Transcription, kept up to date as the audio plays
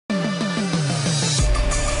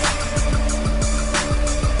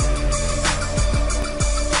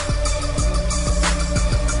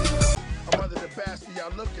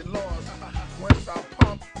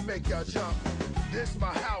I jump. This my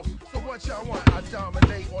house, so what y'all want? I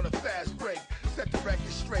dominate on a fast break. Set the record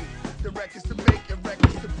straight. The records to make and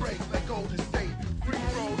records to break. Like Golden State. Free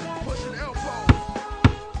throws, pushing elbows.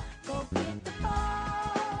 Go get the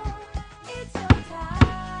ball. It's your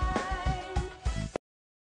time.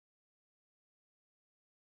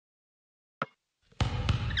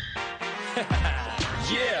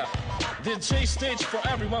 Yeah, the J stage for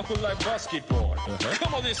everyone who like basketball.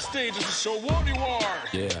 Come on this stage and show what you are.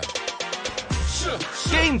 Yeah.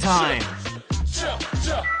 Game time. Start.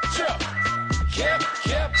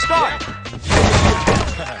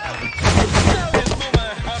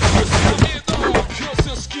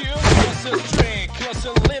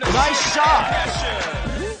 Nice shot.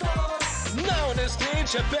 Now on the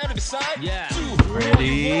stage, I better decide. Yeah. Two,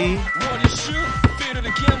 Ready. One is shoot, feel it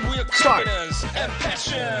again with Start. confidence and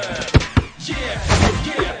passion.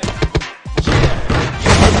 Yeah.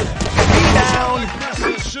 Rebound.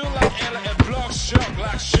 Shoot like Ella and block shot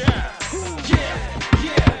like Shaq. Yeah.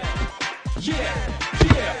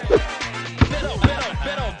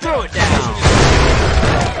 Better. Throw it down.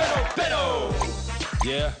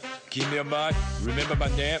 Yeah, give me a mic. Remember my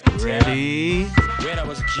name. Ready. When I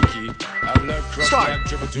was a kiki, I learned cross Start. black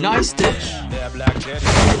dribble do. Nice dish. Yeah, black teddy,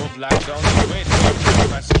 both black zone. Wait,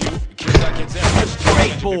 my skew. Kids I can tell.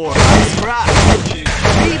 Great board. Nice grab.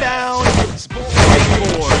 Rebound.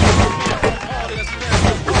 Great board.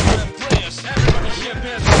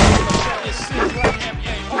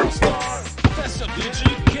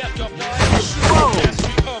 Whoa.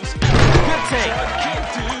 Good take.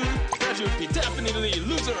 Definitely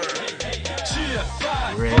loser.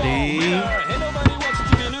 Ready. Nobody wants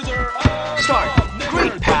to be a loser. Start.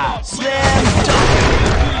 Great pass. Slam dunk.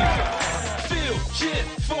 Feel, hit,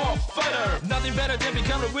 fall, fighter. Nothing better than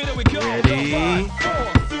become a winner. We go. Ready. 5, 4,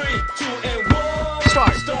 3, 2, and 1.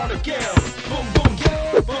 Start. Again. Boom, boom,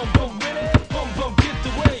 yeah. Boom, boom, win it. Boom, boom, get the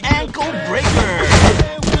way. Ankle breaker.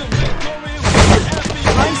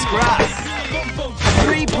 Nice grab.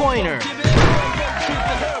 3-pointer.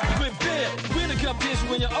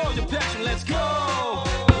 Let's go.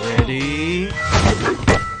 Ready.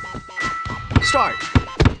 Start.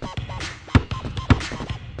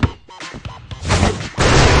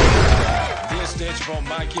 This stage for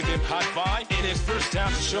Mike, give him high five. It is first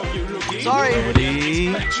time to show you looking. Sorry. Ready.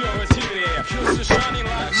 Expect your activity. Cause you're shining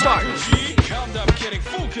like Start. Michael G. Calm down, kidding.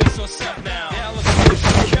 Focus on set now. Nice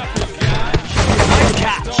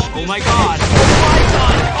catch. Oh my god.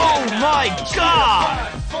 Oh my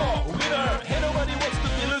god.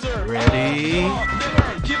 Ready.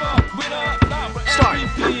 Start.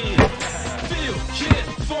 Feel, hit,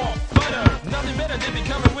 fall, fighter. Nothing better than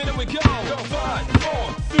becoming a winner. We go. 5,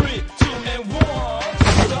 4, 3, 2, and 1.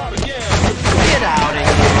 Start again. Get out of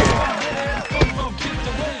here.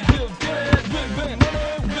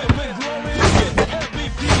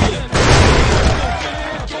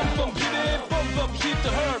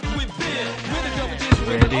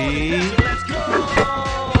 Ready.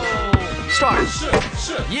 Start.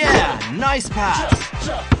 Yeah, nice pass.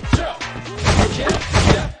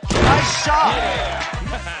 Nice shot.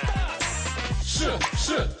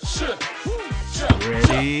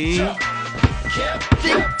 Ready.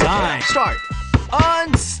 Big time. Start.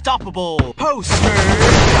 Unstoppable. Poster.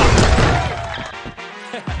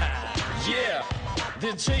 Yeah,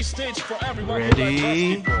 the J stage for everyone. Ready.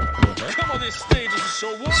 Who like basketball. Come on this stage and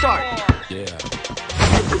show what Start. you are. Yeah.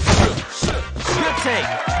 Good take.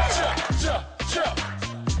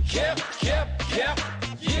 Yeah.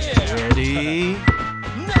 Ready.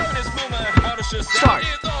 Now in this moment, how to just Start.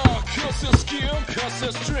 it all. Cause your skill, cause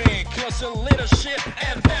your strength, cause your leadership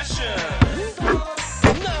and passion.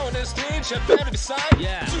 Now on the stage, I better decide.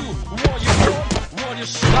 Yeah. Do what you want, what you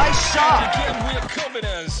should. Nice shot. Again with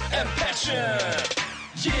confidence and passion.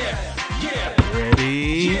 Yeah.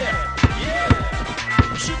 Ready.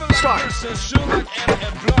 Start. Shoot like Ella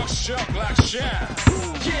and block shot like Shaq.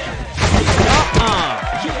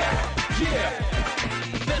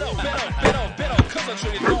 Better.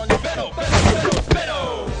 Concentrate on you. Better.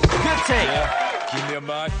 Good take. Give me a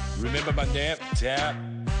mic. Remember my name. Tap.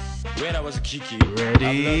 When I was a kiki. Ready.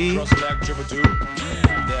 I learned cross black dribble do.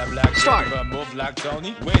 Yeah, black Start. dribble, move like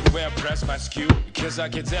Tony. Wait, where I press my skew. Because I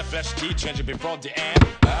get that flash key, change it before the end.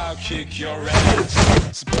 I'll kick your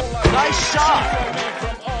ass. Nice shot.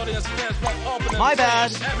 My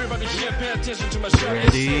bad. Everybody here pay attention to my shot.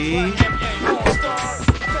 Ready.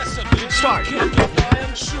 Start.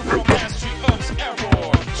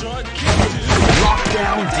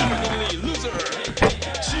 Lockdown deep.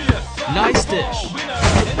 Nice dish.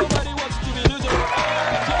 Nobody wants to be loser.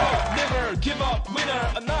 Never give up.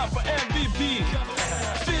 Winner enough for MVP.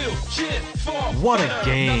 Feel Kid, 4, What a fighter.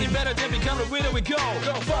 game. Nothing better than becoming a winner. We go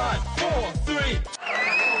 5, 4,